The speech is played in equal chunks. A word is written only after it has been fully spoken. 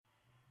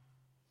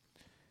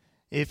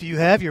If you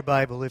have your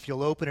Bible, if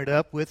you'll open it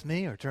up with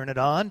me or turn it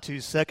on to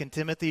 2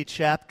 Timothy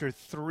chapter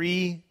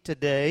 3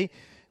 today,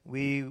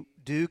 we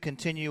do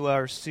continue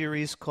our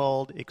series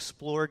called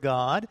Explore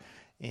God.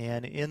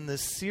 And in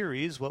this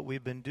series, what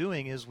we've been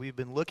doing is we've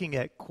been looking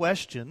at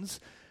questions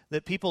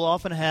that people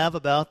often have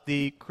about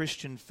the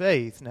Christian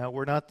faith. Now,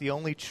 we're not the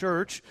only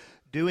church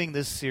doing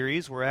this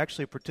series. We're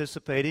actually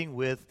participating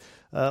with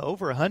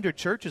over 100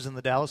 churches in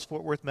the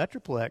Dallas-Fort Worth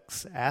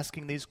Metroplex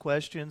asking these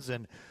questions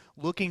and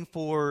looking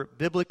for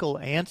biblical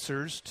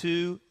answers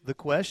to the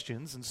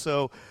questions. And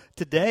so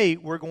today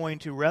we're going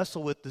to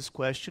wrestle with this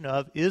question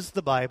of, is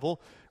the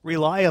Bible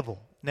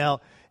reliable?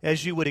 Now,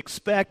 as you would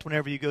expect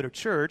whenever you go to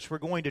church, we're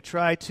going to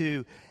try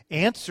to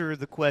answer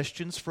the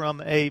questions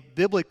from a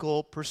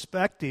biblical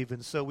perspective.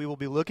 And so we will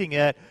be looking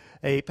at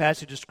a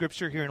passage of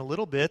Scripture here in a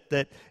little bit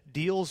that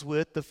deals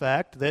with the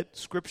fact that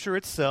Scripture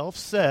itself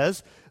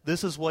says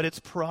this is what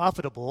it's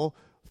profitable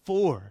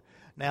for.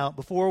 Now,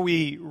 before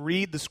we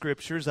read the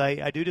Scriptures,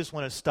 I do just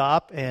want to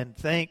stop and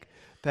thank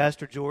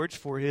Pastor George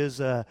for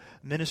his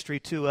ministry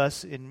to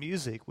us in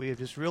music. We have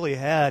just really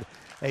had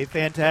a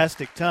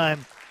fantastic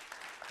time.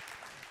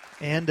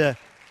 And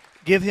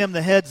give him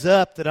the heads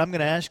up that I'm going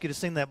to ask you to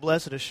sing that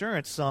Blessed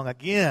Assurance song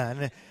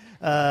again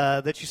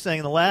that you sang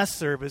in the last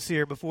service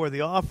here before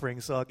the offering.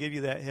 So I'll give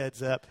you that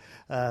heads up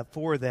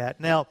for that.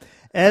 Now,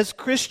 as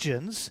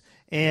Christians,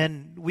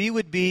 and we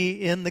would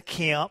be in the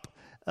camp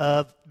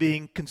of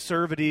being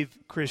conservative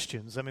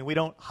Christians. I mean, we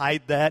don't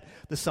hide that.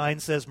 The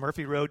sign says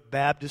Murphy Road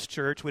Baptist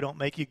Church. We don't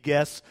make you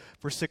guess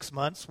for 6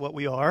 months what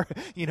we are.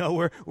 You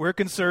know, we're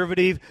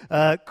conservative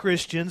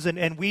Christians,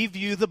 and we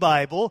view the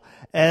Bible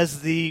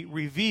as the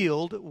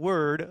revealed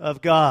Word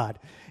of God.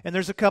 And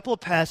there's a couple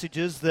of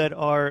passages that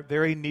are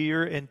very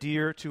near and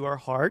dear to our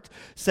heart.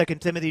 2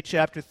 Timothy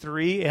chapter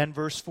 3 and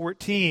verse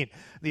 14.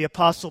 The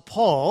Apostle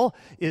Paul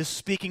is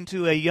speaking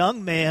to a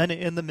young man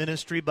in the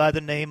ministry by the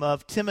name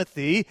of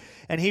Timothy,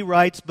 and he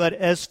writes, "But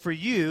as for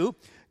you,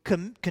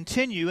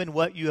 continue in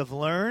what you have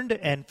learned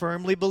and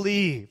firmly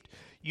believed.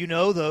 You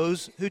know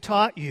those who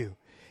taught you,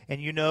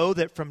 and you know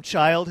that from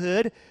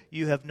childhood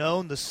you have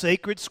known the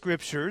sacred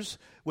Scriptures,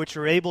 which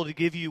are able to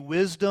give you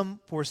wisdom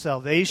for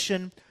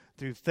salvation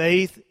through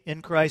faith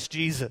in Christ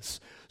Jesus."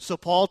 So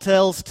Paul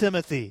tells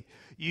Timothy,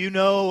 you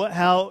know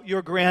how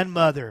your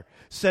grandmother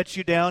set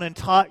you down and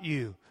taught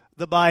you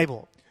the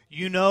Bible.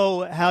 You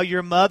know how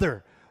your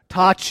mother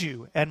taught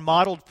you and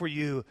modeled for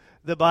you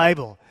the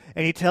Bible.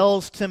 And he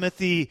tells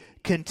Timothy,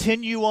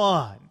 continue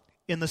on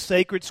in the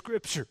sacred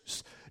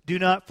Scriptures. Do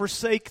not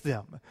forsake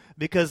them,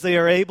 because they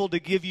are able to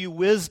give you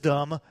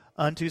wisdom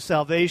unto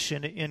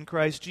salvation in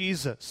Christ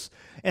Jesus.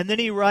 And then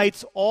he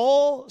writes,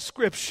 all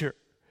Scripture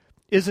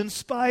is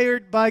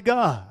inspired by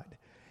God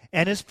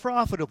and is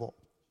profitable.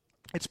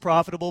 It's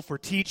profitable for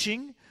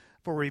teaching,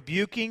 for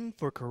rebuking,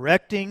 for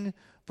correcting,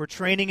 for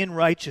training in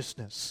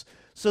righteousness,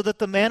 so that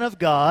the man of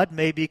God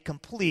may be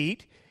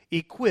complete,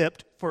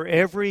 equipped for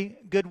every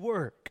good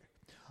work.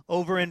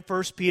 Over in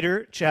 1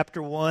 Peter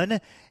chapter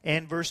 1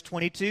 and verse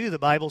 22, the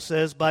Bible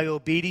says, by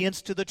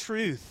obedience to the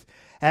truth,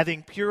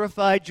 having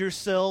purified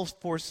yourselves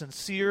for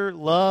sincere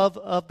love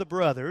of the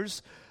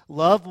brothers,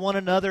 love one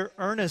another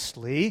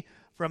earnestly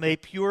from a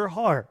pure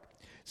heart,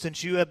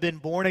 since you have been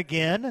born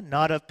again,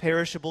 not of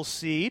perishable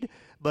seed,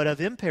 but of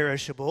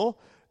imperishable,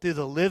 through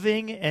the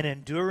living and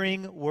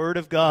enduring Word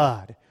of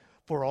God.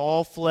 For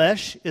all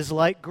flesh is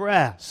like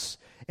grass,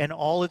 and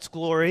all its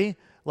glory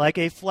like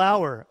a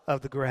flower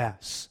of the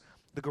grass.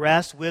 The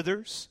grass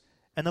withers,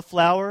 and the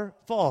flower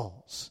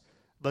falls,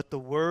 but the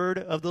word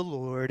of the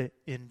Lord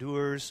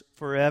endures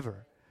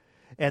forever.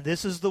 And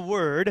this is the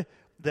word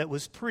that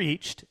was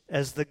preached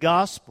as the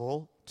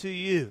gospel to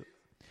you.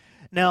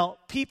 Now,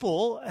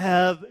 people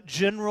have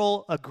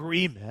general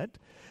agreement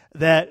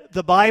that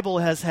the Bible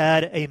has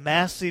had a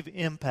massive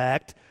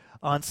impact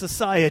on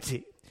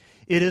society.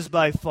 It is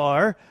by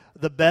far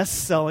the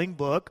best-selling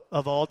book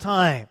of all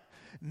time.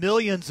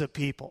 Millions of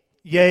people,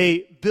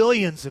 yea,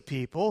 billions of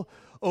people,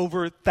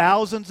 over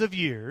thousands of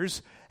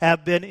years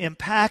have been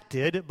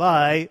impacted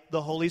by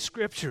the Holy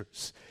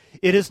Scriptures.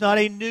 It is not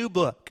a new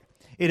book.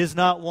 It is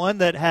not one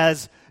that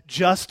has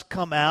just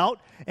come out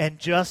and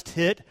just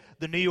hit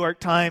the New York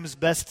Times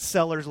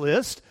bestsellers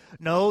list.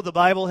 No, the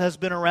Bible has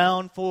been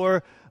around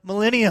for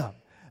millennium.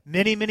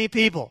 Many, many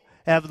people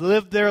have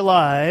lived their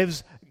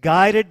lives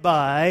guided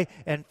by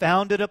and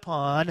founded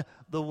upon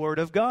the Word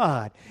of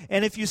God.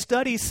 And if you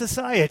study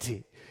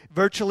society,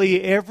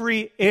 virtually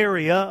every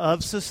area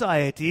of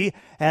society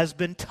has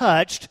been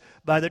touched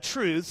by the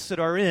truths that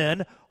are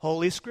in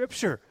Holy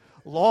Scripture.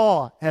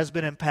 Law has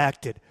been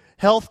impacted.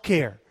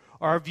 Healthcare,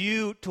 our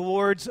view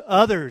towards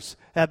others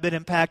have been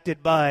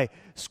impacted by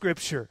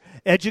Scripture.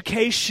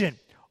 Education,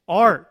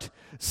 art,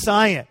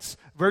 science,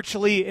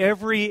 virtually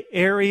every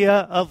area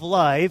of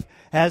life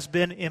has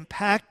been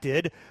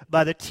impacted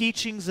by the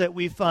teachings that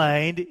we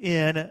find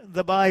in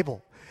the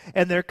Bible.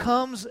 And there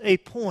comes a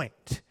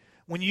point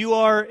when you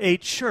are a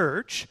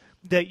church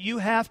that you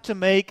have to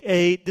make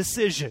a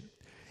decision.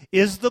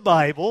 Is the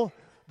Bible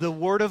the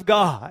Word of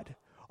God,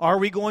 Are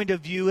we going to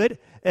view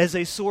it as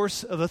a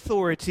source of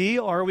authority?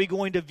 Are we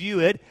going to view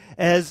it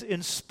as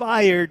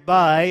inspired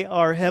by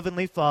our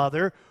Heavenly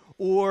Father?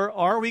 Or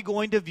are we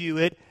going to view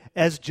it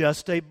as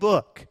just a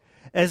book?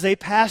 As a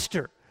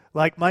pastor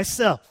like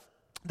myself,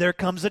 there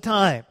comes a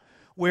time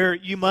where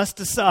you must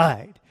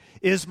decide,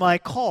 is my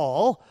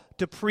call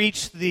to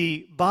preach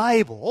the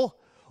Bible,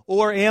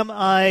 or am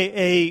I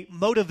a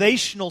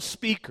motivational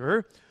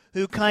speaker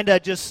who kind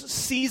of just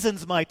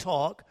seasons my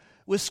talk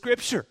with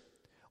Scripture?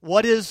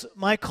 What is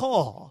my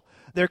call?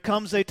 There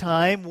comes a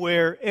time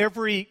where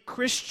every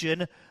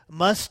Christian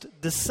must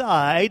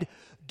decide,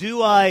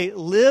 do I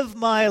live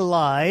my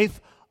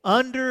life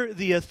under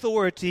the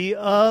authority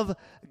of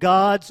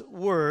God's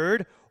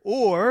Word,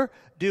 or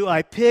do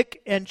I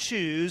pick and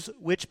choose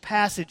which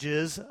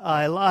passages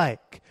I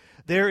like?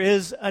 There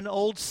is an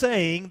old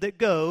saying that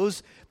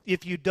goes,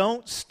 if you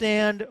don't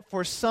stand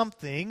for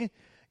something,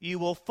 you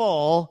will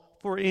fall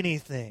for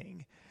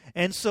anything.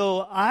 And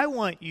so I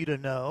want you to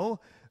know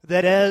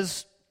that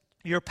as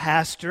your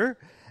pastor,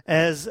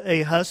 as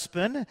a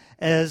husband,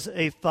 as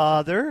a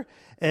father,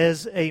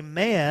 as a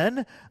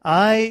man,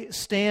 I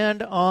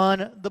stand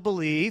on the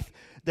belief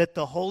that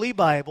the Holy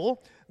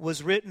Bible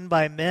was written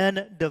by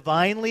men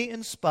divinely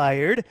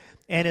inspired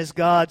and is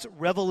God's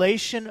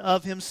revelation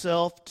of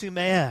Himself to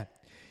man.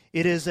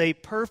 It is a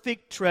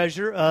perfect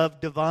treasure of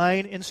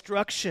divine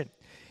instruction.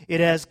 It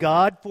has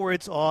God for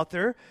its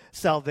author,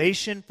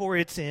 salvation for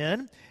its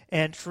end,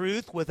 and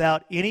truth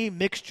without any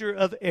mixture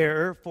of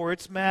error for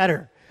its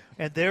matter.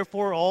 And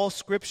therefore all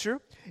Scripture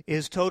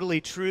is totally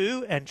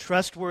true and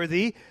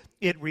trustworthy.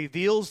 It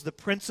reveals the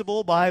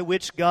principle by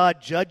which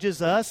God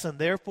judges us and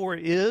therefore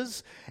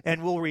is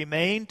and will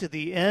remain to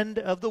the end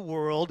of the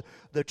world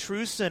the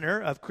true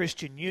center of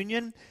Christian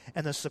union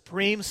and the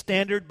supreme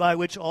standard by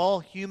which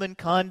all human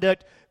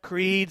conduct,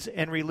 creeds,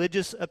 and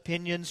religious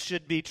opinions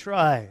should be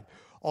tried.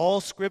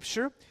 All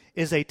Scripture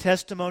is a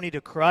testimony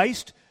to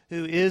Christ,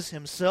 who is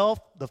Himself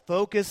the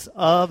focus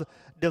of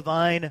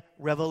divine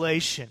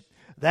revelation.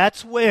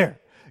 That's where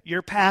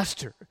your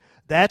pastor,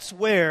 that's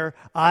where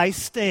I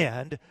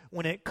stand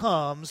when it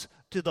comes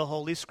to the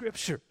Holy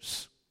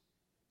Scriptures.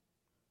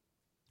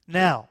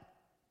 Now,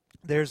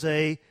 there's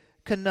a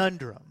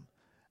conundrum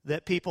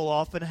that people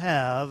often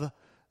have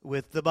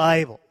with the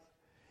Bible,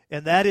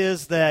 and that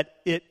is that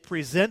it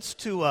presents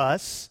to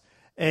us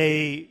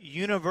a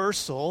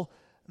universal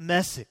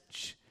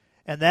message.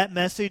 And that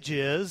message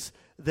is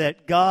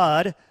that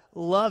God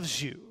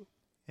loves you.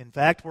 In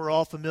fact, we're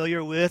all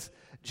familiar with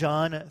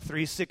John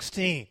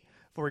 3:16.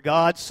 For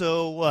God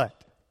so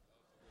what?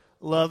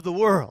 Loved the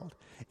world.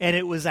 And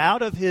it was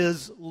out of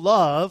His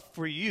love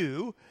for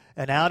you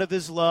and out of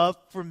His love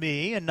for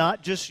me, and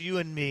not just you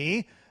and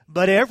me,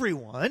 but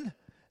everyone,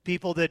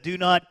 people that do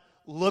not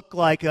look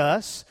like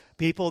us,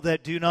 people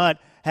that do not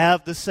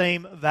have the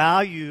same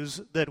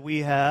values that we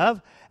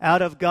have,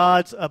 out of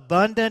God's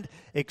abundant,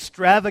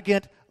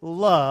 extravagant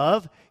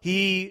love,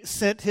 He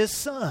sent His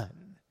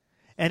Son.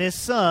 And His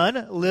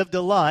Son lived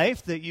a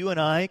life that you and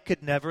I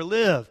could never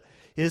live.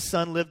 His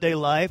Son lived a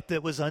life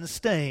that was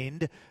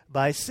unstained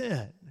by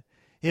sin.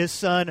 His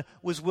Son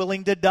was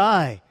willing to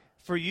die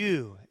for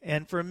you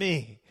and for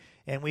me.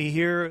 And we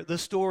hear the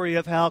story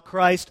of how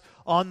Christ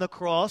on the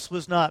cross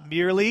was not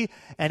merely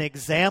an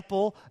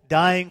example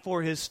dying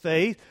for His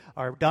faith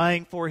or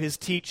dying for His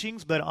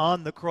teachings, but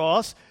on the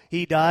cross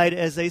He died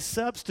as a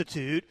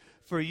substitute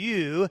for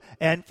you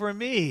and for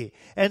me.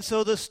 And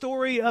so the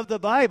story of the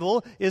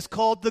Bible is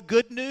called the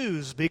Good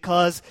News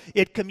because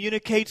it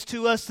communicates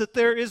to us that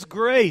there is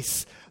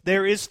grace,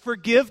 there is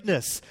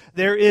forgiveness,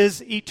 there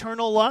is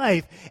eternal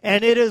life,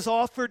 and it is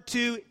offered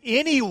to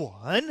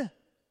anyone.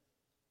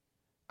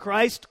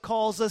 Christ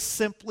calls us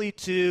simply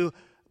to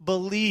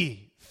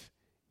believe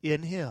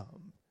in Him.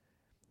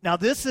 Now,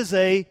 this is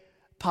a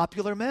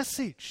popular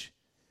message.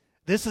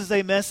 This is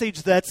a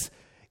message that's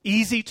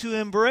easy to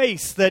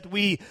embrace, that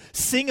we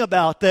sing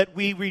about, that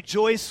we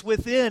rejoice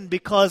within,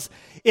 because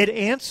it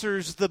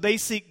answers the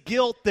basic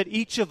guilt that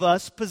each of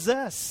us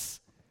possess.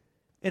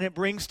 And it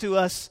brings to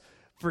us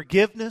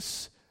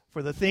forgiveness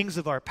for the things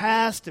of our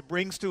past. It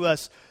brings to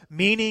us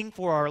meaning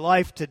for our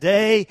life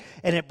today.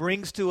 And it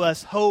brings to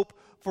us hope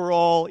for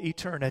all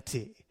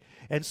eternity.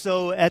 And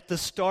so at the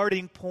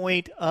starting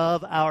point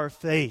of our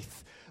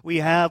faith, we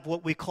have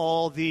what we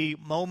call the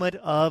moment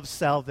of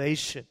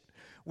salvation,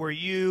 where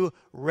you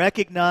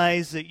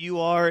recognize that you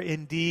are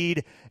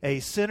indeed a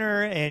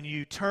sinner and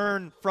you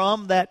turn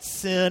from that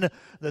sin.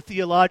 The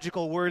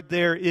theological word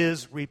there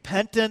is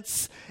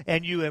repentance,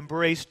 and you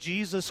embrace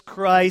Jesus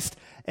Christ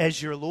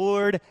as your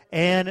Lord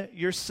and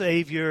your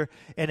Savior.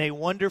 And a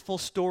wonderful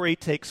story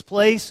takes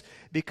place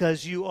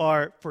because you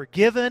are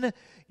forgiven,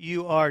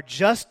 you are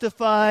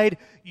justified,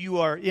 you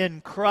are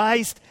in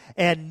Christ,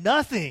 and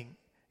nothing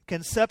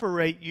can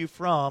separate you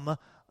from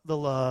the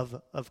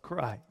love of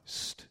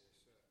Christ.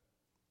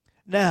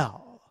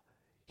 Now,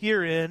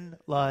 herein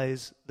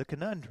lies the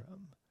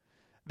conundrum,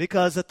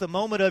 because at the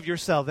moment of your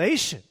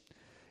salvation,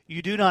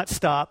 you do not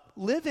stop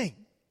living.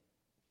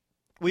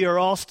 We are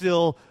all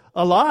still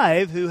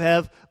alive who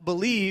have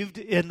believed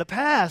in the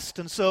past.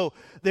 And so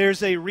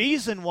there's a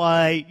reason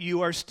why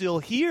you are still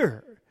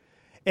here.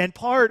 And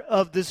part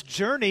of this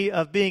journey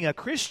of being a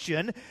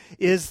Christian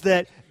is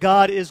that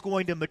God is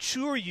going to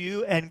mature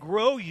you and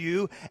grow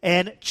you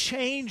and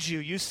change you.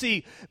 You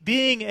see,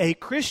 being a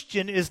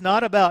Christian is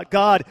not about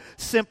God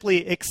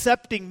simply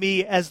accepting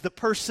me as the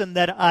person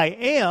that I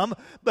am,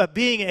 but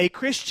being a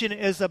Christian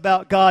is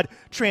about God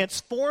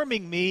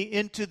transforming me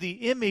into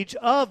the image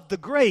of the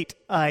great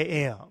I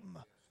am,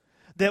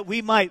 that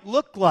we might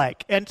look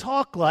like and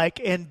talk like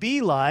and be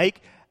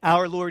like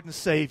our Lord and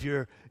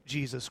Savior,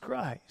 Jesus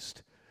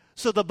Christ.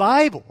 So the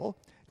Bible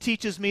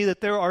teaches me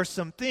that there are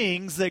some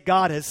things that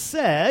God has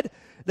said,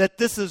 that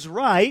this is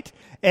right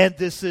and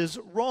this is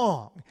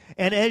wrong.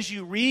 And as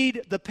you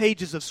read the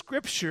pages of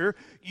Scripture,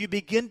 you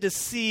begin to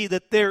see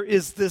that there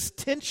is this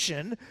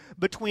tension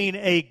between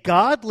a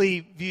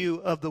godly view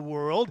of the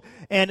world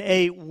and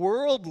a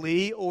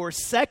worldly or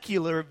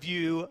secular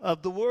view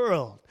of the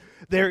world.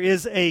 There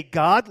is a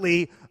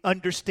godly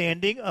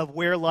understanding of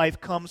where life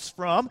comes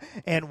from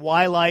and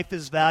why life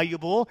is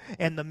valuable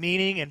and the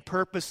meaning and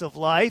purpose of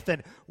life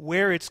and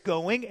where it's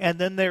going. And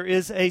then there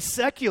is a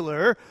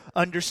secular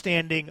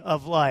understanding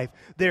of life.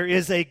 There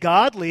is a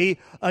godly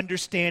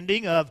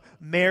understanding of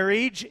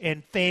marriage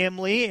and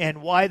family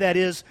and why that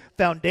is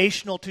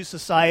foundational to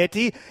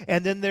society.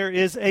 And then there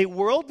is a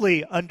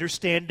worldly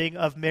understanding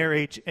of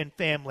marriage and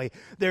family.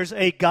 There's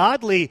a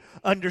godly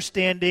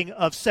understanding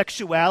of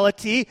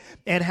sexuality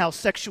and how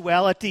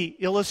sexuality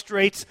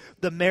illustrates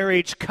the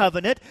marriage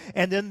covenant.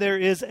 And then there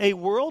is a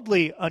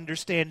worldly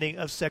understanding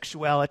of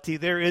sexuality.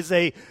 There is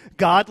a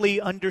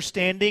godly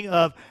understanding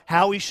of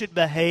how we should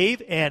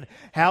behave and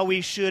how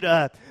we should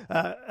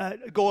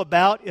go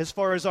about as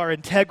far as our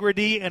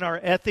integrity and our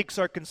ethics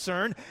are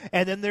concerned.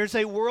 And then there's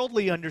a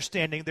worldly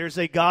understanding. There's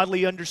a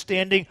godly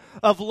understanding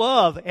of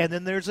love, and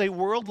then there's a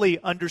worldly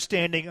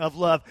understanding of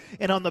love.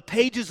 And on the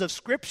pages of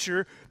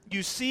Scripture,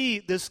 you see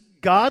this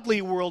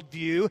godly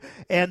worldview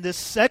and this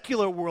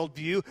secular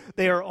worldview.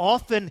 They are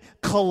often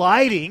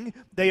colliding.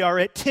 They are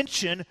at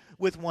tension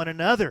with one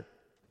another.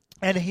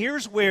 And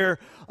here's where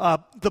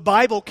the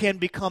Bible can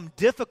become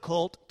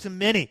difficult to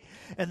many.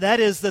 And that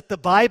is that the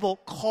Bible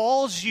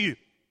calls you,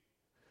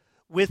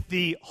 with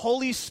the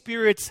Holy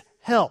Spirit's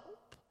help,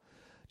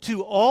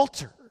 to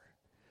alter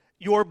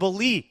your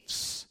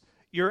beliefs,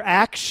 your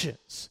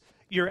actions,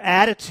 your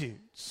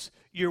attitudes,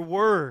 your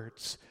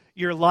words,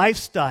 your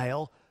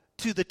lifestyle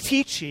to the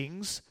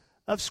teachings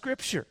of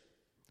Scripture.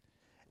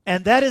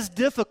 And that is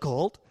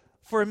difficult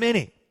for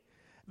many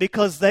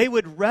because they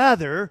would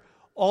rather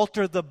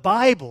alter the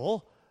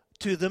Bible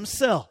to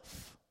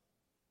themselves.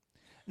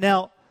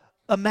 Now,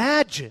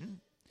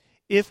 imagine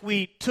if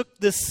we took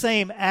this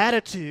same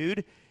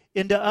attitude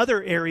into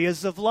other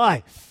areas of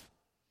life.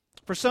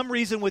 For some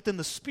reason within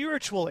the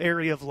spiritual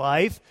area of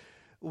life,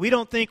 we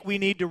don't think we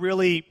need to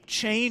really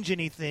change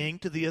anything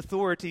to the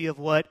authority of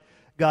what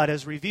God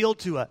has revealed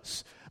to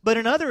us. But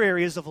in other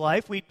areas of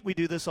life, we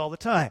do this all the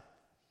time.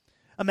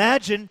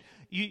 Imagine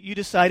you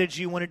decided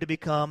you wanted to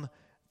become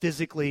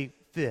physically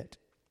fit.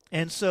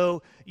 And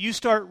so you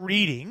start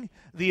reading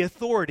the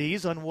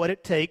authorities on what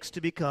it takes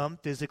to become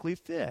physically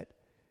fit.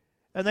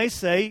 And they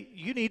say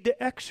you need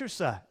to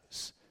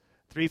exercise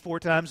 3-4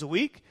 times a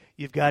week.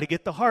 You've got to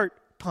get the heart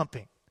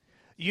pumping.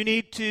 You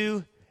need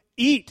to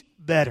eat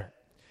better.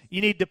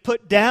 You need to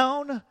put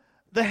down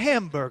the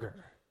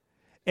hamburger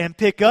and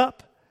pick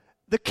up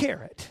the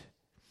carrot.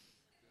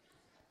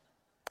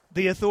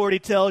 The authority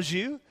tells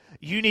you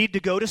you need to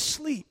go to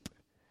sleep.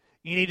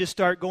 You need to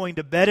start going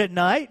to bed at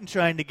night and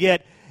trying to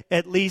get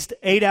at least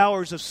 8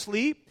 hours of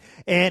sleep.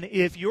 And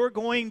if you're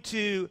going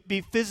to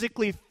be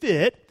physically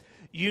fit,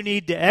 you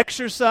need to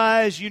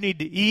exercise, you need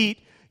to eat,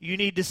 you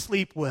need to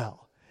sleep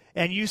well.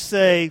 And you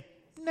say,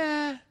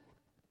 nah,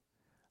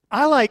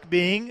 I like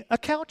being a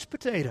couch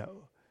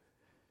potato.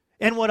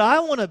 And what I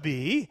want to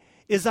be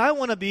is I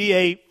want to be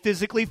a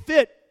physically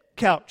fit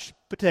couch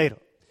potato.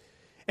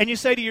 And you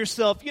say to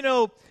yourself, you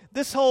know,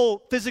 this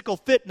whole physical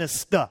fitness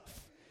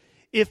stuff,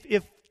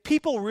 if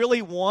people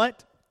really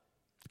want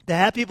to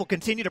have people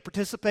continue to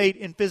participate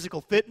in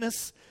physical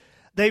fitness,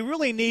 they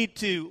really need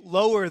to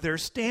lower their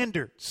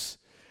standards.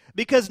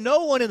 Because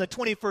no one in the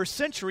 21st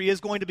century is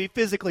going to be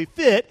physically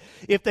fit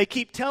if they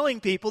keep telling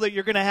people that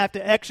you're going to have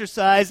to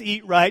exercise,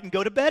 eat right, and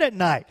go to bed at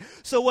night.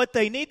 So what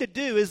they need to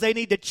do is they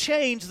need to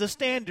change the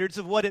standards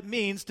of what it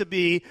means to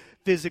be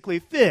physically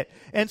fit.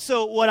 And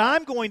so what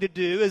I'm going to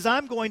do is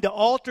I'm going to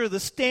alter the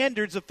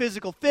standards of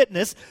physical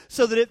fitness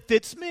so that it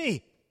fits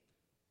me.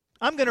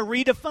 I'm going to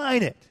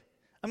redefine it.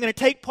 I'm going to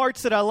take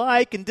parts that I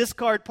like and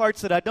discard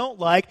parts that I don't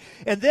like,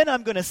 and then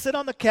I'm going to sit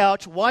on the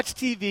couch, watch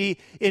TV,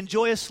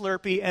 enjoy a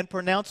Slurpee, and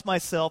pronounce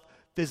myself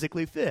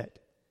physically fit.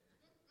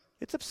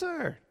 It's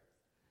absurd.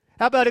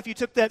 How about if you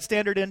took that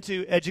standard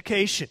into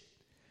education?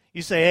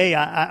 You say, hey,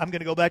 I'm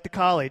going to go back to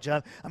college.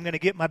 I'm going to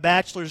get my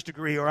bachelor's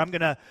degree, or I'm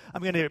going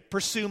to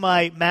pursue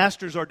my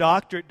master's or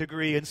doctorate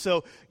degree. And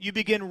so you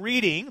begin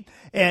reading,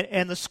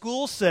 and the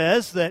school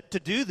says that to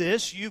do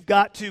this, you've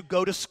got to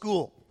go to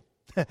school.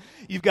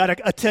 You've got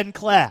to attend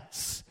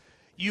class.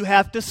 You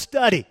have to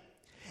study.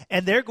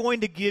 And they're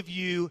going to give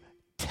you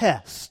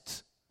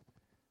tests.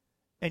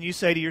 And you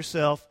say to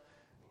yourself,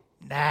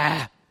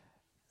 nah,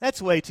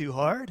 that's way too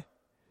hard.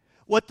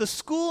 What the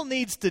school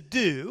needs to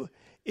do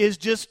is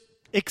just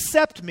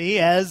accept me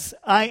as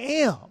I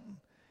am.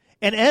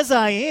 And as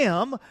I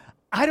am,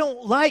 I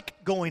don't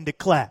like going to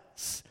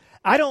class.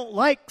 I don't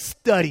like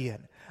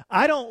studying.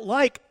 I don't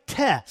like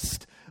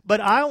tests.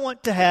 But I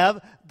want to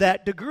have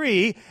that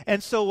degree.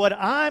 And so what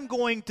I'm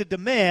going to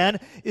demand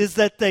is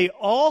that they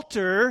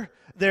alter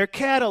their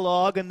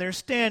catalog and their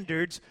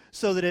standards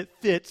so that it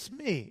fits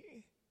me.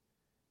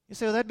 You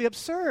say, well, that'd be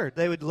absurd.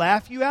 They would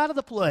laugh you out of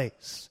the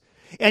place.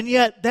 And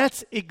yet,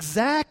 that's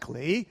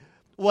exactly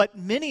what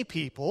many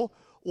people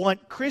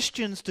want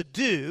Christians to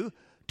do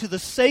to the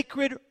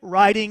sacred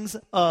writings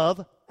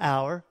of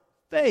our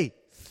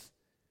faith.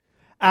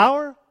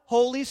 Our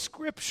Holy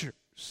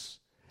Scriptures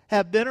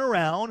have been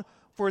around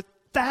for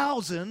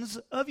thousands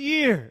of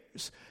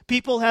years.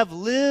 People have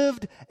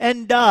lived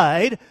and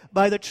died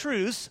by the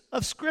truths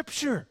of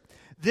Scripture.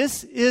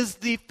 This is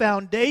the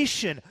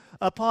foundation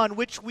upon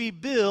which we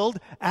build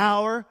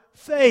our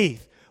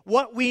faith.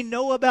 What we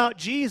know about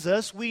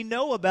Jesus, we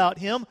know about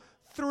him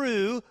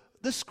through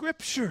the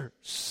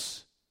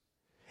Scriptures.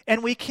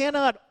 And we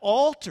cannot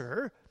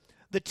alter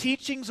the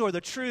teachings or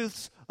the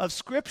truths of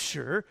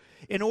Scripture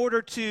in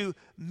order to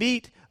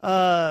meet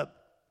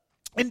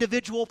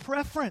individual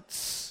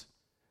preference,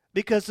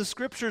 because the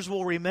Scriptures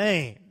will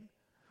remain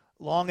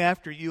long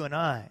after you and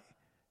I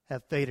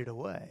have faded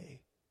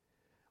away.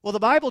 Well, the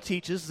Bible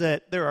teaches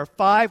that there are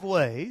 5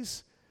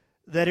 ways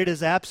that it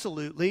is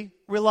absolutely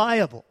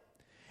reliable.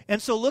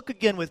 And so look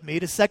again with me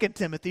to 2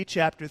 Timothy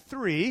chapter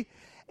 3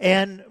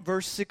 and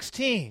verse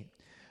 16.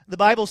 The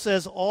Bible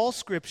says all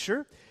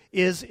Scripture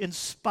is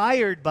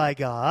inspired by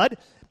God,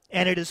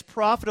 and it is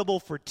profitable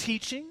for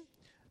teaching,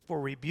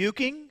 for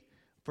rebuking,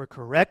 for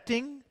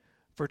correcting,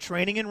 for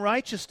training in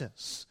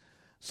righteousness,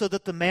 so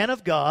that the man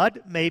of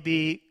God may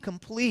be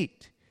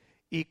complete,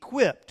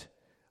 equipped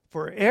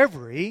for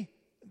every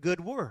good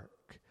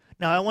work.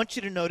 Now I want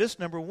you to notice,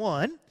 number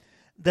 1,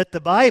 that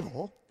the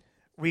Bible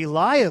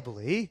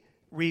reliably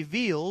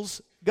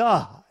reveals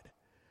God.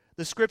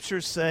 The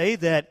Scriptures say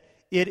that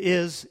it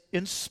is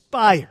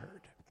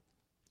inspired.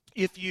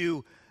 If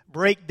you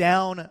break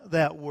down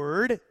that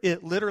word,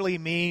 it literally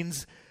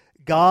means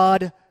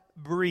God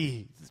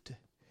breathed.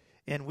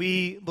 And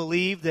we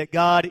believe that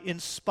God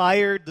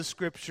inspired the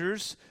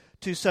Scriptures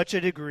to such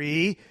a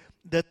degree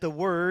that the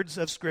words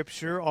of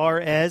Scripture are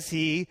as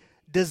He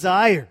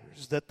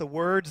desires, that the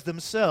words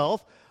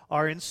themselves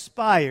are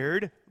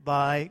inspired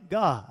by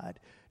God.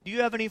 Do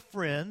you have any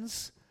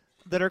friends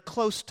that are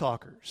close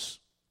talkers?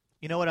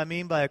 You know what I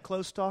mean by a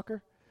close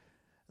talker?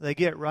 They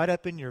get right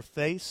up in your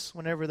face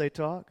whenever they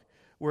talk,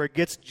 where it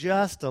gets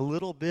just a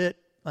little bit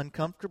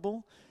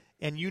uncomfortable,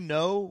 and you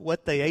know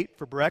what they ate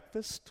for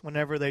breakfast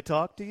whenever they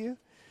talk to you.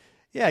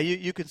 Yeah,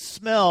 you can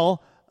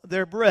smell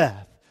their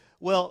breath.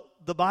 Well,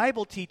 the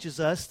Bible teaches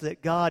us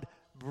that God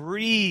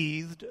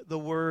breathed the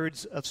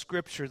words of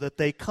Scripture, that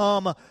they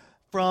come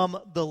from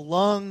the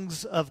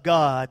lungs of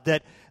God,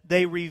 that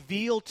they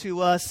reveal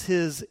to us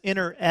His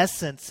inner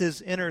essence,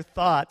 His inner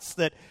thoughts,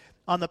 that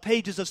on the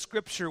pages of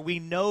Scripture we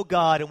know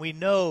God and we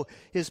know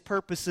His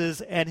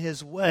purposes and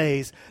His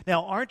ways.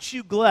 Now, aren't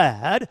you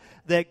glad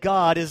that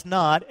God is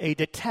not a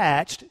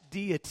detached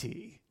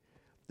deity?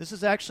 This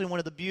is actually one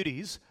of the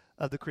beauties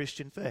of the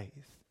Christian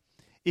faith.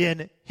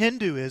 In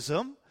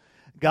Hinduism,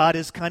 God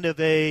is kind of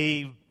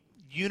a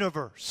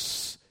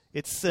universe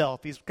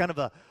itself. He's kind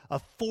of a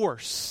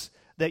force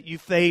that you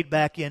fade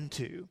back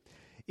into.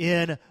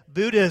 In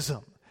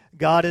Buddhism,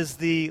 God is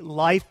the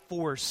life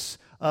force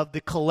of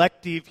the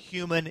collective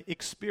human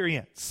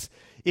experience.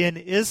 In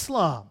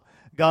Islam,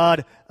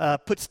 God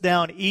puts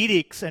down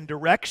edicts and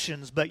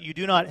directions, but you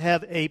do not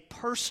have a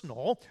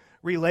personal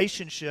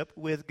relationship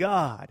with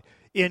God.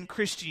 In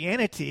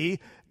Christianity,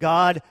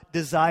 God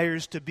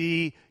desires to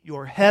be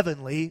your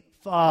heavenly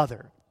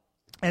Father.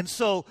 And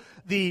so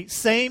the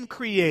same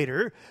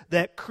Creator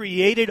that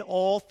created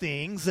all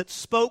things, that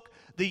spoke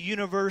the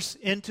universe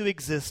into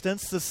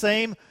existence, the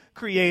same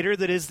Creator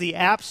that is the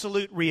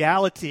absolute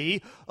reality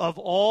of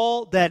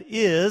all that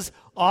is,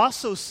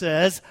 also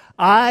says,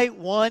 I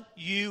want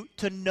you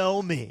to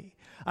know me.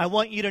 I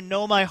want you to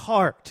know my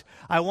heart.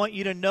 I want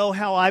you to know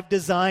how I've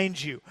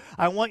designed you.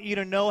 I want you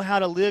to know how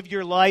to live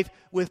your life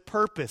with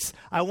purpose.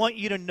 I want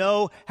you to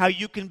know how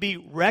you can be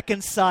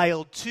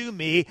reconciled to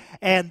me,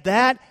 and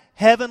that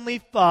Heavenly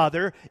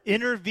Father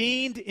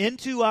intervened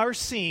into our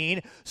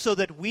scene so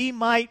that we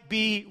might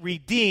be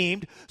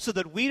redeemed, so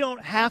that we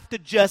don't have to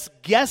just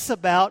guess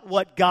about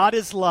what God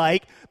is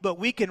like, but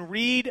we can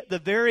read the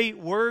very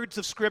words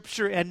of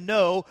Scripture and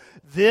know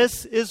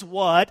this is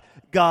what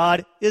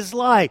God is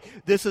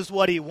like. This is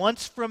what He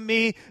wants from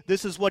me.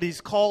 This is what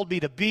He's called me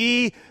to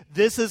be.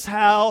 This is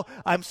how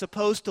I'm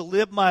supposed to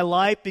live my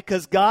life,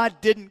 because God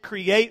didn't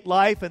create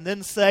life and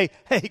then say,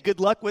 hey, good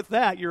luck with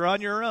that. You're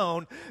on your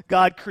own.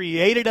 God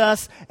created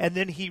us, and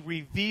then He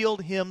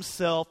revealed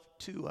Himself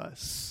to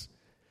us.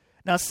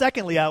 Now,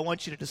 secondly, I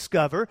want you to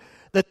discover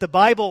that the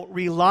Bible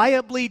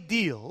reliably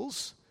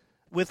deals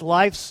with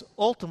life's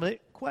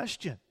ultimate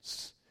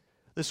questions.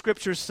 The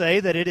Scriptures say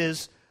that it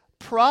is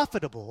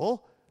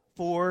profitable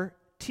for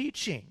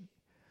teaching.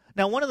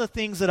 Now, one of the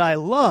things that I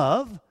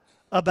love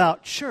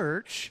about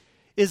church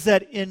is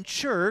that in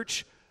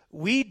church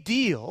we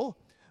deal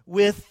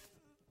with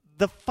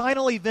the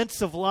final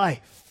events of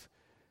life.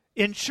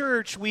 In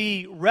church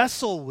we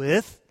wrestle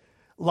with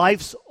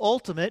life's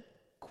ultimate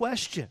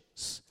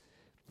questions.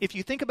 If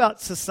you think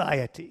about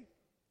society,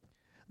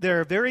 there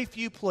are very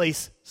few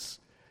places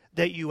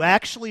that you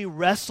actually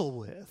wrestle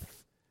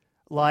with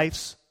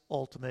life's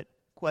ultimate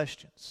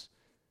questions.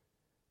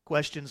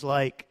 Questions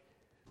like,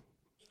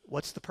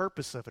 what's the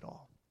purpose of it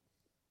all?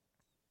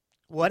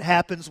 What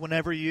happens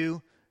whenever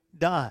you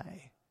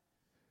die?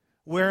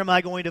 Where am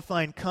I going to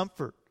find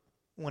comfort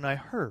when I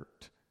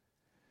hurt?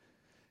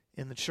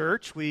 In the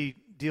church, we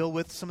deal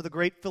with some of the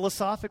great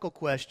philosophical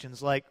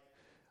questions like,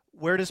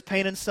 where does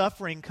pain and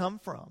suffering come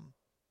from?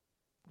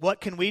 What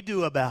can we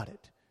do about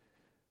it?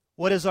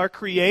 What has our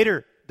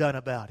Creator done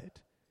about it?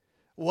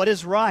 What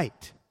is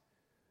right?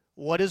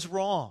 What is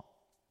wrong?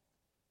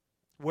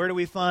 Where do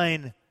we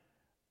find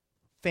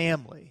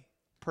family,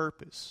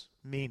 purpose,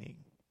 meaning?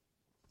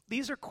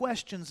 These are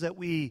questions that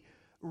we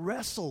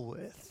wrestle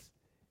with,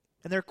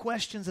 and they're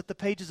questions that the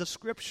pages of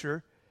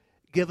Scripture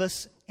give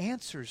us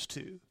answers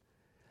to.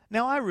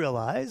 Now, I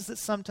realize that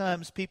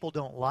sometimes people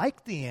don't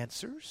like the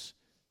answers,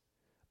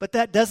 but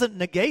that doesn't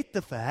negate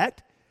the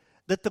fact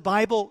that the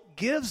Bible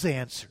gives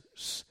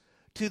answers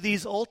to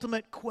these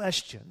ultimate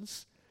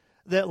questions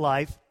that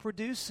life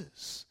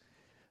produces.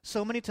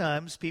 So many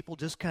times people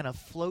just kind of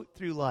float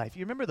through life.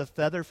 You remember the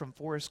feather from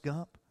Forrest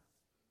Gump?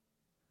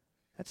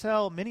 That's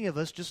how many of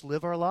us just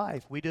live our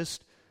life. We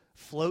just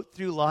float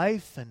through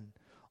life, and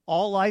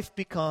all life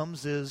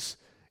becomes is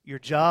your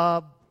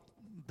job,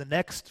 the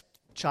next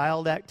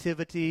child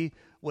activity,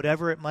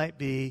 whatever it might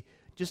be,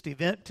 just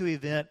event to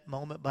event,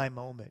 moment by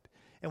moment.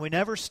 And we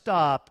never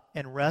stop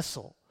and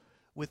wrestle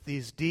with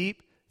these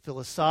deep,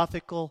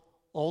 philosophical,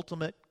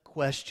 ultimate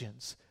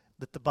questions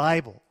that the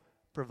Bible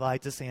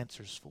provides us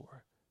answers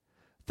for.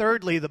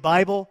 Thirdly, the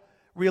Bible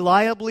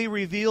reliably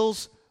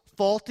reveals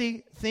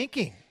faulty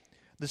thinking.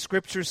 The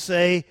Scriptures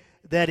say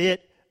that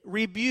it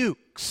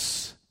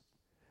rebukes.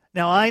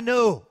 Now, I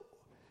know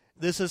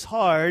this is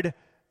hard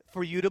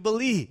for you to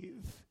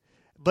believe,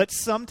 but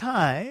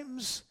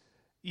sometimes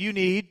you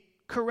need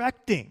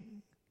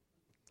correcting.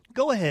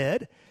 Go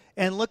ahead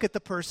and look at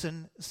the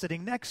person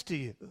sitting next to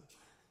you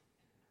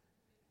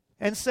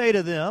and say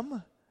to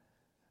them,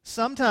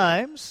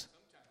 sometimes,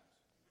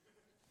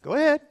 go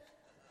ahead,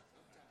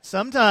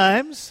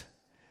 sometimes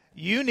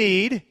you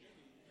need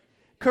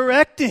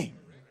correcting.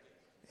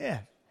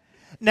 Yeah.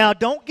 Now,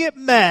 don't get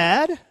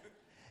mad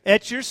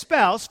at your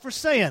spouse for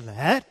saying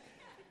that,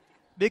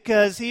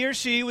 because he or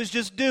she was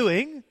just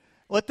doing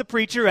what the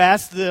preacher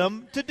asked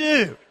them to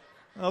do.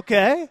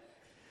 Okay?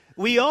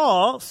 We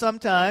all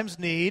sometimes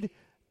need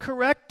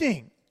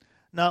correcting.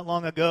 Not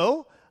long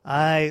ago,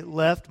 I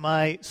left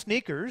my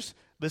sneakers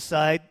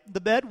beside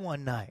the bed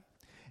one night,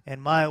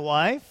 and my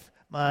wife,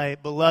 my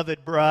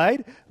beloved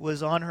bride,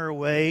 was on her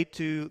way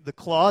to the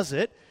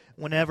closet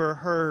whenever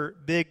her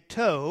big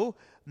toe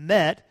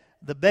met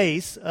the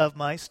base of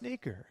my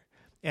sneaker.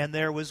 And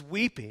there was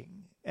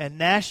weeping and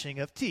gnashing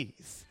of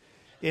teeth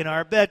in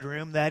our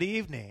bedroom that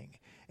evening.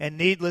 And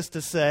needless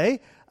to say,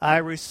 I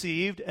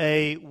received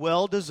a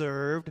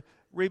well-deserved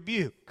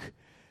rebuke.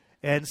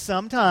 And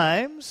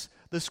sometimes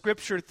the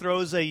Scripture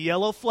throws a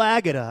yellow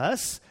flag at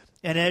us,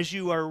 and as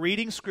you are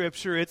reading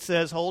Scripture, it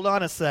says, hold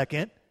on a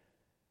second,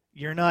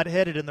 you're not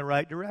headed in the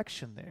right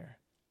direction there.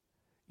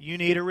 You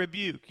need a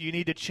rebuke. You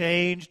need to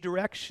change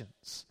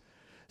directions.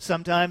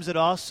 Sometimes it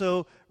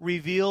also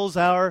reveals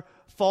our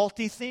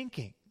faulty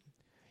thinking.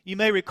 You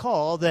may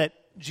recall that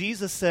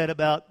Jesus said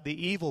about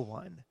the evil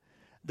one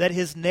that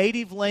his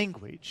native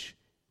language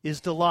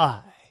is to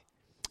lie.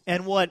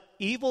 And what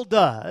evil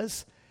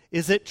does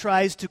is it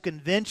tries to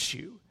convince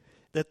you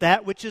that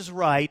that which is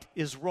right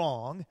is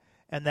wrong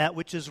and that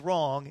which is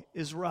wrong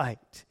is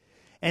right.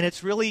 And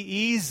it's really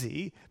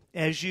easy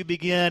as you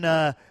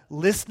begin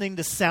listening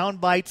to sound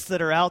bites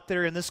that are out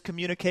there in this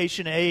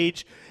communication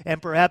age,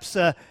 and perhaps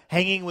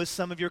hanging with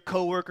some of your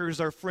coworkers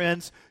or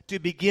friends, to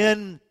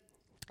begin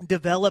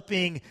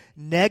developing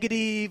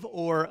negative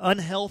or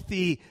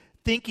unhealthy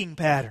thinking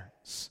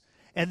patterns.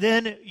 And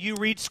then you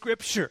read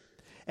Scripture,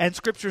 and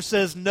Scripture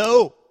says,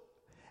 no,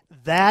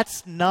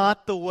 that's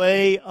not the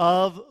way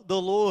of the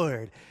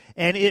Lord.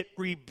 And it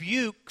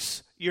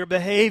rebukes your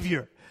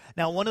behavior.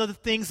 Now, one of the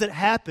things that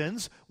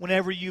happens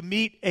whenever you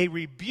meet a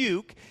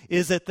rebuke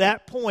is at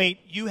that point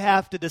you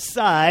have to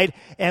decide,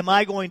 am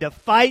I going to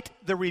fight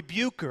the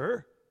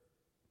rebuker,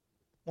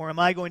 or am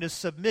I going to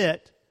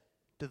submit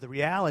to the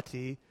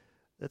reality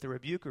that the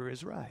rebuker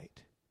is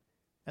right?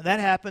 And that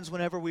happens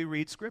whenever we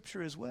read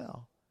Scripture as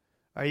well.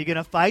 Are you going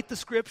to fight the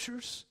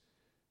Scriptures,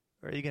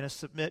 or are you going to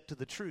submit to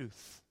the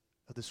truth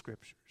of the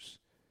Scriptures?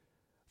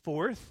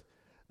 Fourth,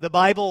 the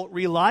Bible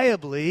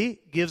reliably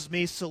gives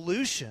me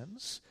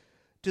solutions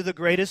to the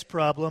greatest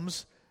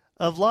problems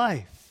of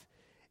life.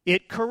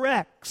 It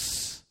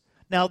corrects.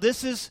 Now,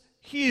 this is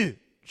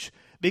huge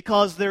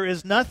because there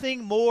is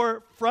nothing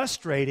more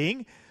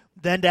frustrating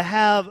than to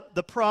have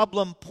the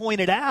problem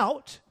pointed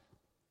out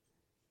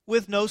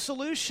with no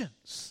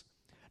solutions.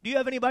 Do you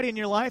have anybody in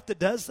your life that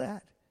does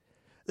that?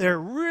 They're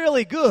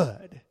really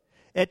good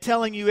at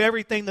telling you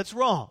everything that's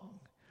wrong,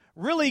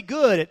 really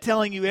good at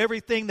telling you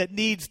everything that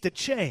needs to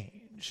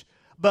change,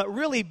 but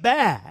really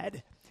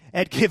bad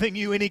at giving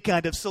you any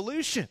kind of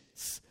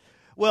solutions.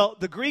 Well,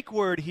 the Greek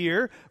word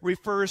here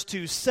refers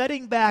to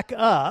setting back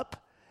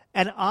up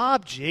an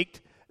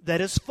object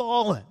that has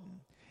fallen.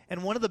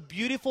 And one of the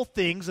beautiful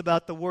things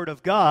about the Word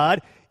of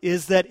God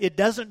is that it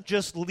doesn't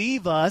just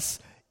leave us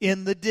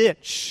in the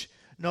ditch.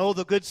 No,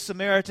 the Good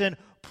Samaritan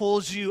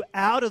pulls you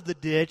out of the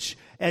ditch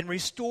and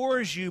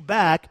restores you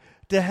back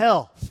to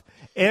health.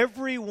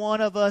 Every one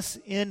of us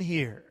in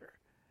here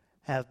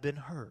have been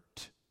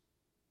hurt.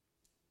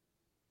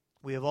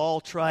 We have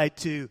all tried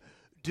to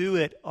do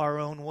it our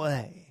own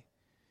way.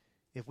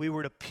 If we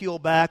were to peel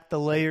back the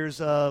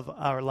layers of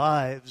our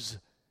lives,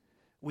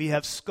 we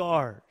have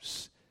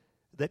scars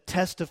that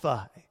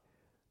testify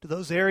to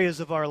those areas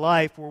of our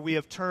life where we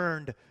have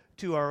turned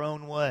to our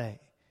own way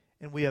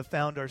and we have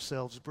found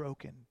ourselves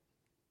broken.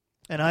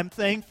 And I'm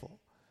thankful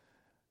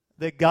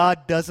that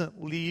God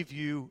doesn't leave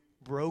you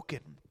broken.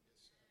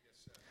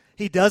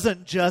 He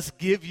doesn't just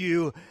give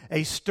you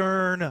a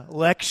stern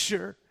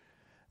lecture,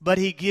 but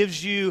He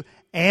gives you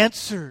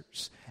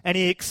answers, and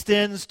He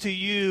extends to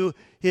you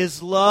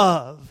His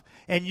love.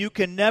 And you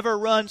can never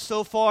run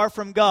so far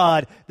from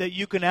God that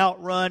you can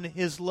outrun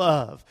His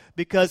love,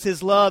 because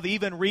His love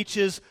even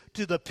reaches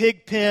to the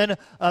pig pen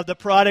of the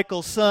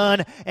prodigal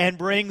son and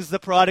brings the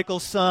prodigal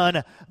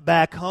son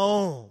back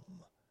home.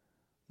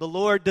 The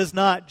Lord does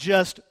not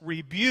just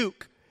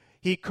rebuke,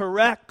 He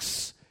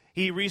corrects,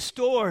 He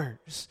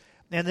restores.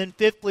 And then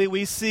fifthly,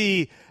 we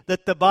see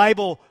that the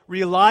Bible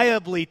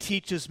reliably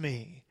teaches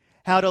me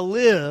how to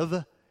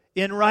live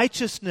in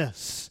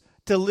righteousness,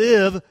 to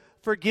live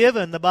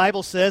forgiven. The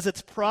Bible says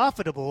it's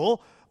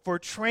profitable for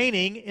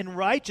training in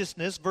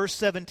righteousness. Verse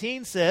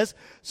 17 says,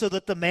 so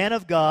that the man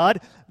of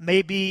God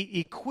may be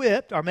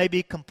equipped, or may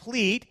be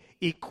complete,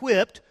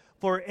 equipped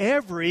for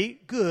every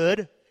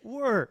good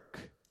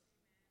work.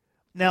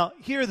 Now,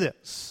 hear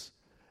this.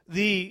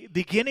 The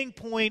beginning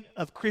point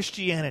of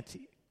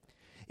Christianity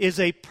is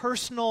a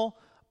personal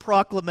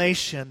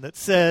proclamation that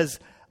says,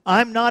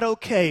 I'm not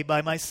okay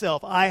by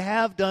myself. I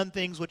have done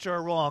things which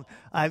are wrong.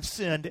 I've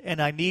sinned and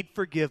I need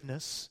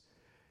forgiveness.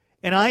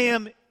 And I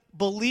am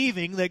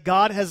believing that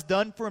God has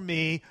done for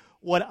me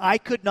what I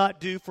could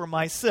not do for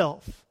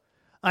myself.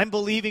 I'm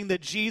believing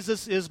that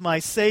Jesus is my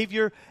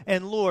Savior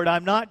and Lord.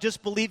 I'm not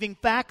just believing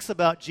facts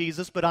about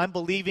Jesus, but I'm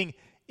believing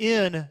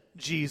in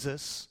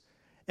Jesus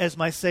as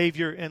my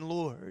Savior and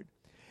Lord.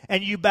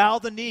 And you bow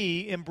the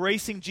knee,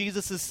 embracing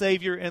Jesus as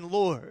Savior and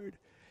Lord.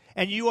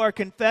 And you are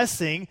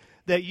confessing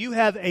that you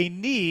have a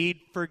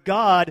need for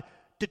God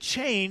to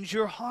change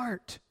your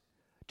heart,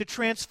 to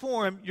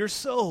transform your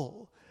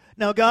soul.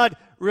 Now, God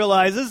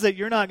realizes that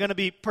you're not going to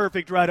be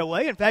perfect right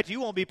away. In fact, you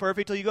won't be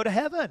perfect till you go to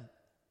heaven.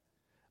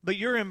 But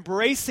you're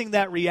embracing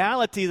that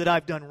reality that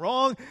I've done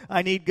wrong.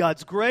 I need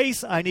God's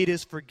grace. I need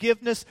His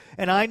forgiveness.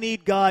 And I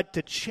need God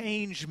to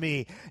change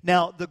me.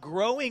 Now, the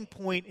growing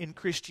point in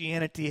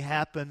Christianity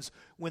happens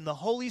when the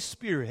Holy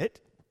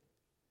Spirit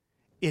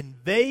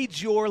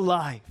invades your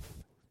life.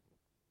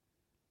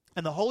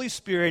 And the Holy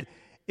Spirit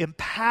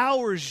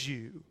empowers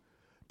you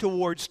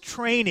towards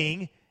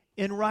training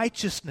in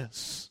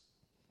righteousness.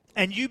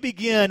 And you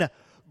begin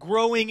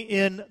growing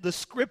in the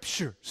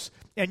Scriptures.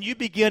 And you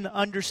begin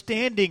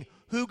understanding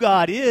who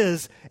God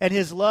is and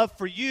His love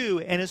for you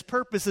and His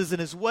purposes and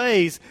His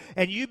ways.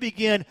 And you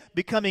begin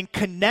becoming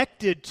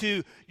connected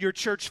to your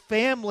church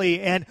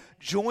family and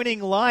joining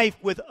life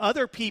with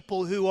other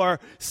people who are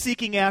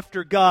seeking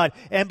after God.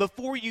 And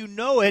before you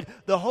know it,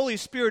 the Holy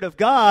Spirit of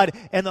God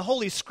and the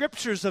Holy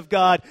Scriptures of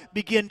God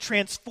begin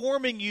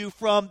transforming you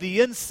from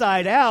the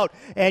inside out,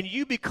 and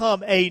you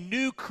become a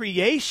new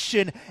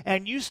creation,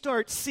 and you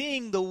start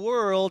seeing the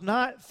world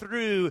not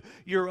through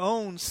your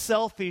own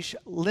selfish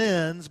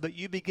lens, but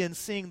you begin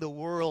seeing the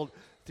world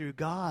through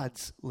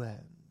God's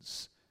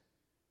lens.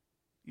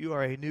 You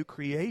are a new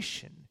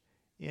creation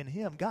in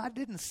Him. God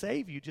didn't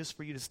save you just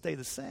for you to stay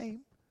the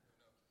same.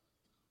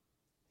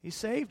 He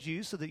saved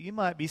you so that you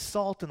might be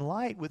salt and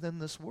light within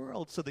this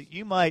world, so that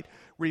you might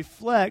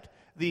reflect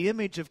the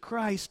image of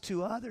Christ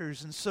to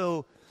others. And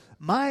so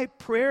my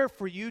prayer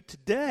for you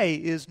today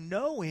is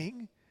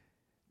knowing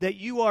that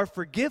you are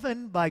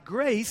forgiven by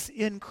grace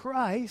in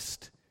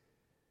Christ,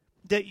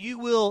 that you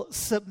will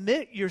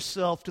submit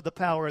yourself to the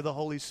power of the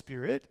Holy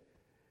Spirit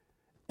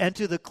and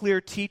to the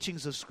clear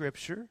teachings of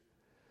Scripture,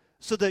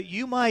 so that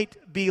you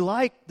might be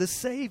like the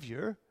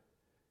Savior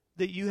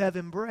that you have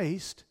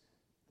embraced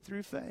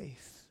through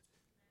faith.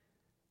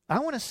 I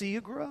want to see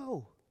you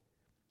grow.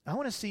 I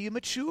want to see you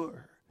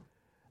mature.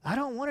 I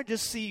don't want to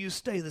just see you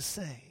stay the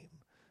same.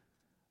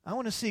 I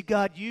want to see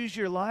God use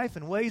your life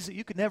in ways that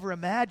you could never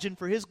imagine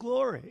for His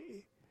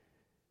glory.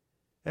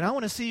 And I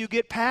want to see you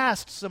get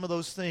past some of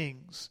those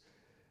things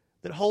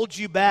that hold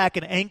you back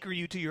and anchor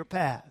you to your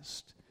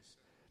past.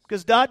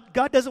 Because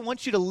God doesn't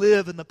want you to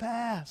live in the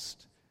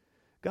past.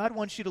 God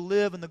wants you to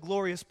live in the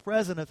glorious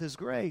present of His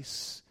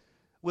grace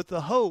with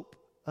the hope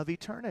of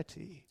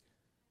eternity.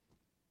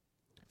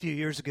 A few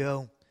years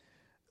ago,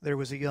 there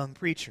was a young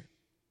preacher.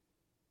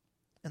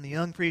 And the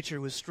young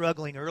preacher was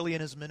struggling early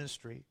in his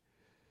ministry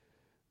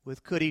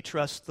with could he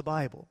trust the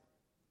Bible.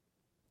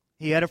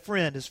 He had a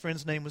friend. His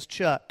friend's name was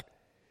Chuck.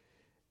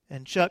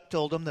 And Chuck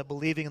told him that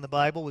believing in the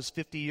Bible was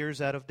 50 years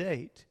out of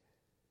date.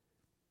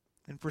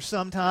 And for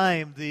some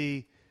time,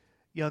 the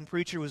young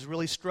preacher was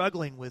really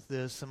struggling with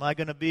this. Am I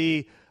going to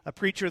be a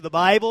preacher of the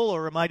Bible,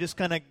 or am I just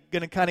going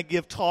to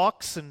give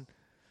talks and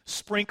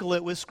sprinkle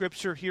it with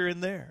Scripture here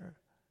and there?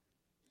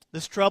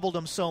 This troubled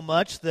him so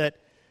much that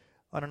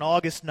on an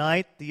August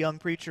night, the young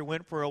preacher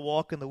went for a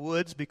walk in the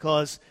woods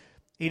because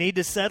he needed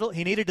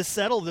to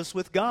settle this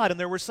with God. And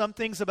there were some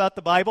things about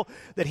the Bible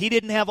that he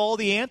didn't have all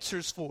the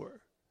answers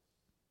for.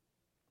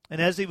 And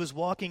as he was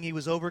walking, he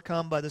was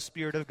overcome by the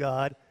Spirit of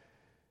God,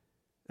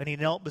 and he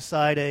knelt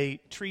beside a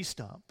tree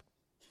stump.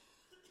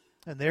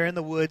 And there in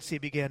the woods, he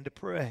began to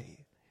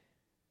pray.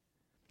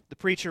 The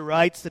preacher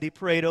writes that he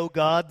prayed, "Oh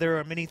God, there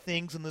are many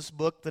things in this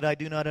book that I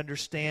do not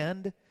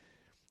understand.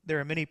 There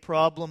are many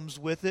problems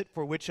with it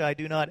for which I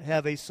do not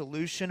have a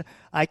solution.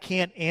 I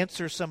can't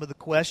answer some of the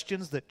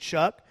questions that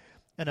Chuck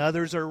and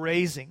others are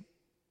raising."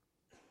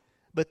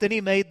 But then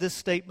he made this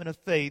statement of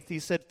faith. He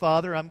said,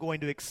 "Father, I'm going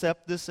to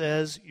accept this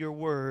as your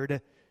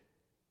word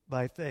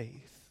by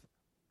faith.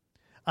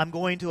 I'm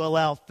going to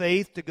allow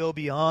faith to go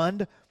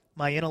beyond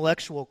my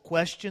intellectual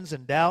questions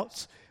and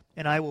doubts,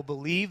 and I will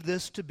believe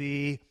this to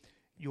be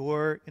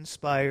your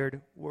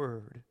inspired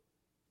word."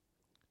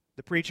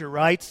 The preacher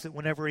writes that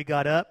whenever he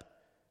got up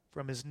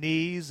from his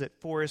knees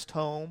at Forest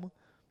Home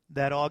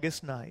that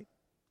August night,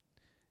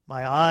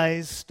 my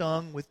eyes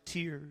stung with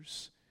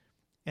tears,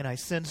 and I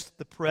sensed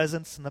the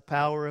presence and the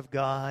power of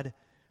God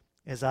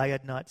as I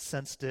had not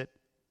sensed it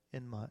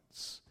in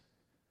months.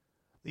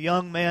 The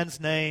young man's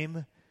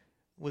name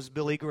was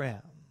Billy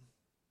Graham.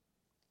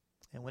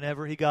 And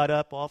whenever he got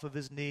up off of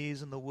his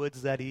knees in the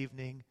woods that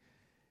evening,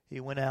 he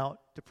went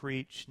out to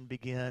preach and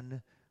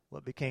begin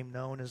what became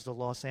known as the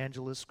Los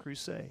Angeles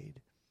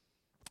Crusade.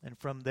 And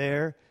from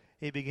there,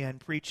 he began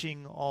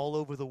preaching all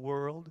over the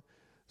world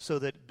so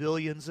that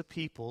billions of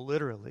people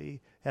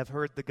literally have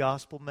heard the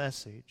gospel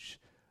message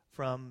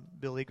from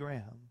Billy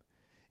Graham.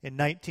 In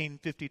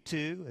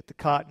 1952, at the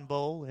Cotton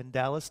Bowl in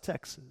Dallas,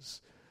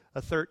 Texas,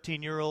 a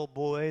 13-year-old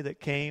boy that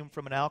came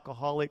from an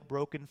alcoholic,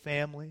 broken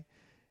family.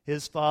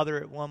 His father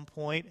at one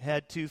point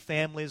had two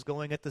families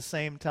going at the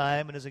same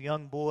time, and as a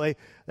young boy,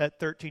 that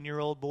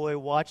 13-year-old boy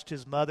watched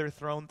his mother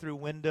thrown through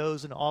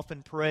windows and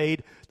often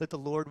prayed that the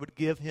Lord would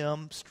give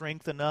him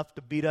strength enough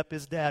to beat up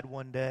his dad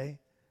one day.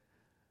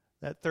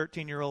 That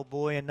 13-year-old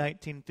boy in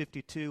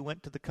 1952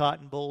 went to the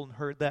Cotton Bowl and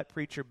heard that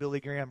preacher Billy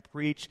Graham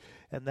preach,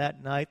 and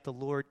that night the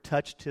Lord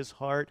touched his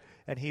heart,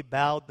 and he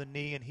bowed the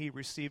knee and he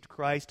received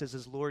Christ as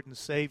his Lord and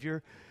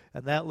Savior.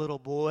 And that little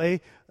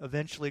boy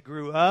eventually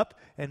grew up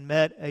and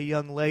met a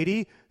young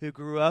lady who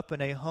grew up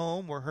in a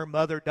home where her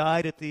mother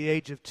died at the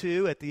age of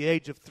 2. At the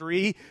age of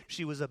 3,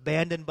 she was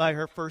abandoned by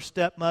her first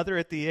stepmother.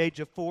 At the age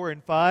of 4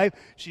 and 5,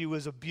 she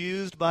was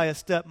abused by a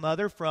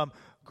stepmother. From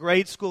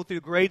grade school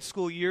through grade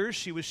school years,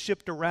 she was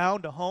shipped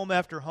around to home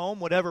after home,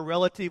 whatever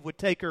relative would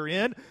take her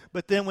in.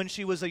 But then when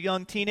she was a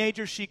young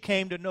teenager, she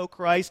came to know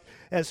Christ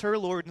as her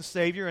Lord and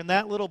Savior. And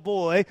that little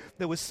boy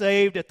that was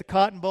saved at the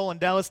Cotton Bowl in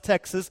Dallas,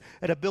 Texas,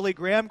 at a Billy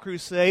Graham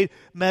crusade,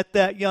 met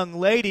that young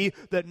lady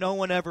that no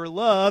one ever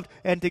loved.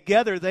 And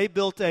together they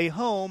built a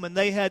home, and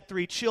they had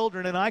 3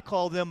 children, and I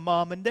call them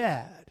Mom and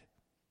Dad.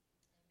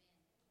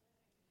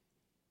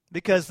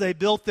 Because they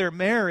built their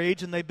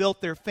marriage and they built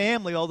their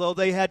family, although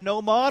they had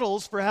no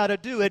models for how to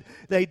do it,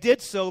 they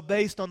did so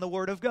based on the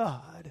Word of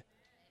God.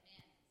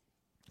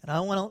 And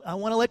I want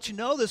to let you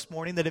know this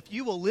morning that if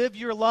you will live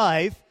your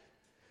life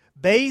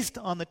based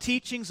on the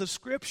teachings of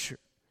Scripture,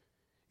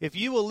 if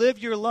you will live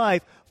your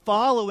life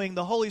following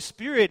the Holy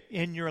Spirit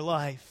in your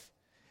life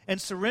and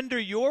surrender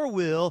your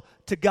will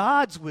to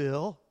God's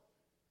will,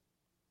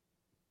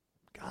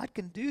 God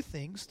can do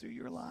things through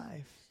your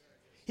life.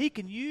 He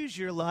can use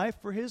your life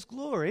for His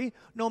glory,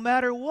 no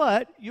matter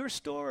what your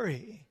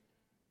story.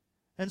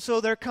 And so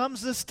there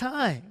comes this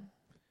time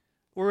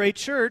where a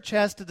church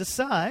has to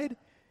decide,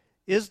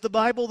 is the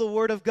Bible the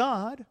Word of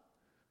God,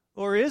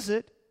 or is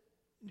it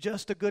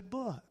just a good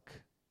book?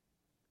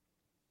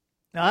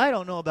 Now, I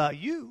don't know about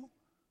you,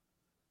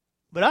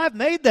 but I've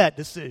made that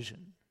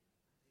decision.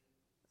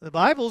 The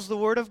Bible's the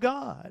Word of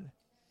God.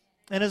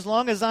 And as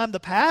long as I'm the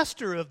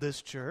pastor of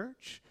this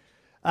church,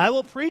 I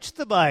will preach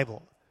the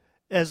Bible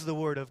as the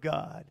Word of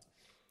God.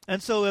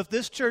 And so if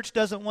this church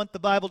doesn't want the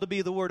Bible to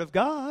be the Word of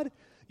God,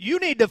 you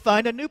need to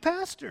find a new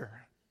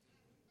pastor.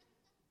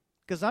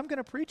 Because I'm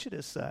going to preach it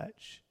as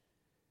such.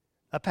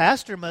 A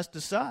pastor must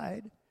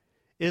decide,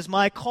 is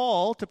my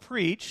call to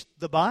preach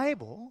the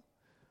Bible,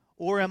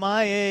 or am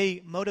I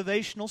a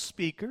motivational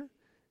speaker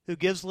who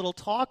gives little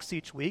talks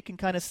each week and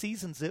kind of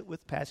seasons it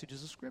with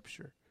passages of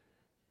Scripture.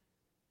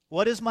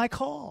 What is my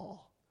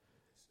call?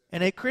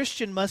 And a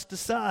Christian must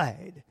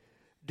decide,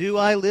 do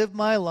I live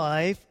my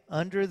life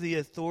under the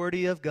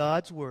authority of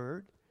God's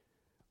Word,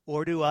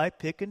 or do I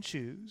pick and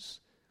choose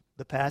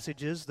the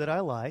passages that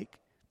I like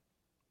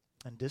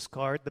and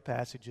discard the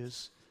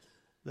passages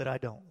that I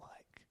don't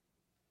like?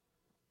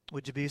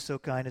 Would you be so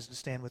kind as to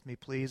stand with me,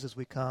 please, as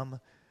we come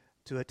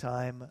to a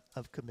time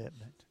of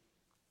commitment?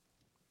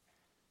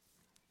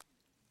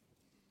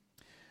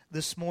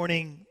 This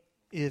morning,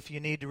 if you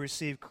need to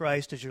receive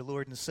Christ as your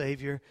Lord and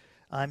Savior,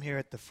 I'm here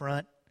at the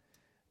front.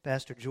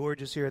 Pastor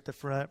George is here at the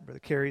front. Brother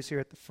Kerry's here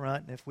at the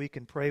front. And if we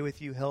can pray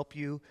with you, help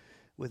you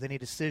with any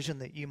decision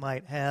that you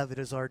might have, it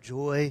is our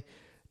joy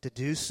to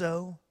do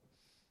so.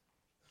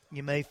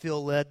 You may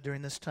feel led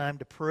during this time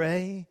to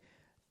pray,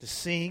 to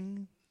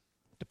sing,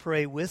 to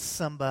pray with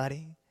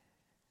somebody.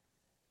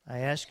 I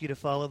ask you to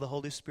follow the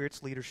Holy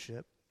Spirit's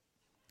leadership.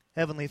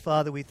 Heavenly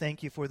Father, we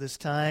thank you for this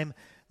time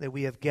that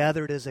we have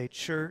gathered as a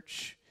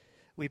church.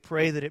 We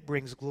pray that it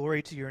brings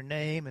glory to your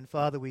name. And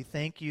Father, we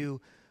thank you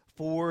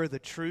for the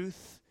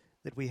truth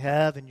that we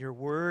have in your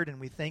word. And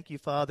we thank you,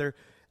 Father,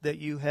 that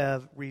you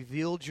have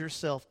revealed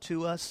yourself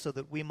to us so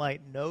that we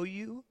might know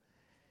you.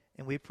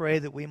 And we pray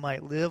that we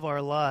might live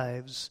our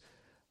lives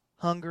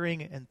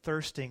hungering and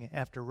thirsting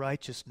after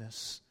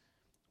righteousness,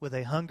 with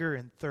a hunger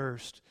and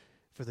thirst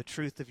for the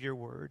truth of your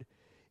word.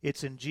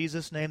 It's in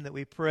Jesus' name that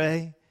we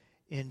pray,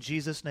 in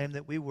Jesus' name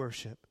that we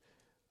worship.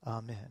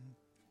 Amen.